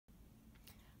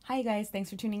Hi you guys, thanks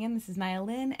for tuning in. This is Nia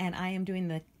Lynn and I am doing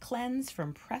the cleanse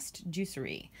from Pressed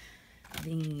Juicery.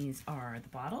 These are the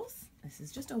bottles. This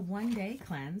is just a one-day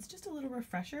cleanse, just a little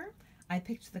refresher. I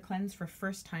picked the cleanse for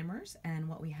first timers, and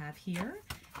what we have here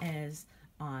is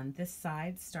on this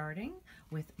side starting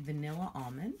with vanilla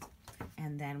almond,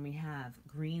 and then we have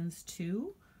greens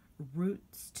 2,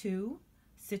 roots 2,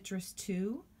 citrus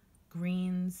 2,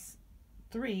 greens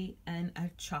 3, and a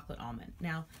chocolate almond.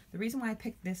 Now, the reason why I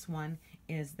picked this one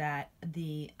is that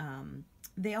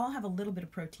they all have a little bit of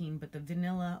protein, but the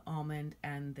vanilla almond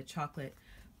and the chocolate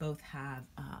both have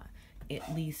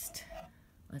at least,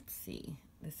 let's see,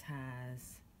 this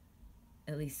has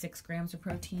at least 6 grams of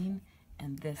protein,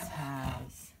 and this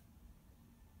has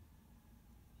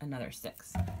another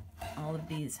 6. All of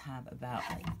these have about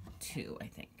like 2, I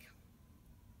think.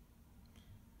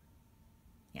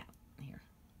 Yeah, here.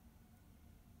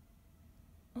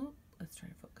 Oh, let's try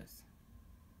to focus.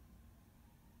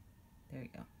 There you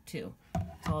go, 2.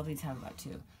 So all of these have about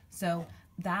 2. So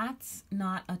that's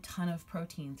not a ton of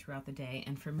protein throughout the day.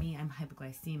 And for me, I'm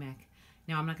hypoglycemic.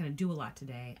 Now I'm not going to do a lot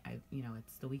today.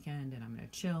 It's the weekend and I'm going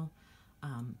to chill.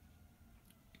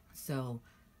 So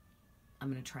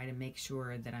I'm going to try to make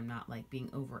sure that I'm not like being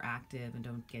overactive and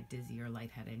don't get dizzy or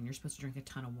lightheaded. And you're supposed to drink a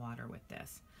ton of water with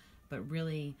this. But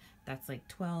really, that's like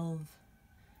 12,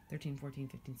 13, 14,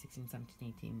 15, 16,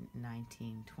 17, 18,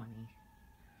 19, 20.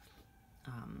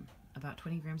 About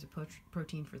 20 grams of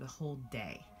protein for the whole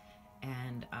day.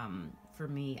 And for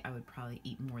me, I would probably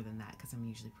eat more than that because I'm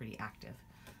usually pretty active.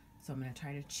 So I'm going to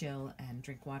try to chill and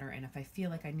drink water. And if I feel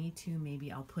like I need to, maybe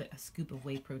I'll put a scoop of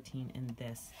whey protein in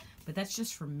this. But that's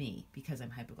just for me because I'm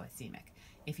hypoglycemic.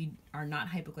 If you are not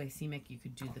hypoglycemic, you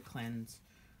could do the cleanse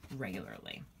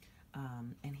regularly.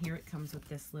 And here it comes with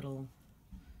this little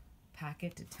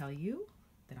packet to tell you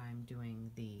that I'm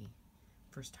doing the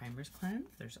first timers cleanse.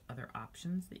 There's other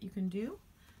options that you can do,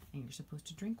 and you're supposed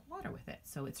to drink water with it.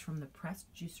 So it's from the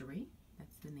Pressed Juicery.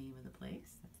 That's the name of the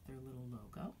place. That's their little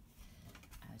logo,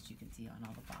 as you can see on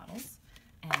all the bottles.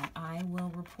 And I will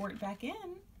report back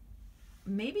in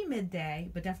maybe midday,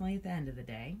 but definitely at the end of the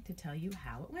day to tell you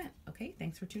how it went. Okay,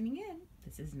 thanks for tuning in.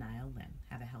 This is Nia Lynn.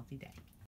 Have a healthy day.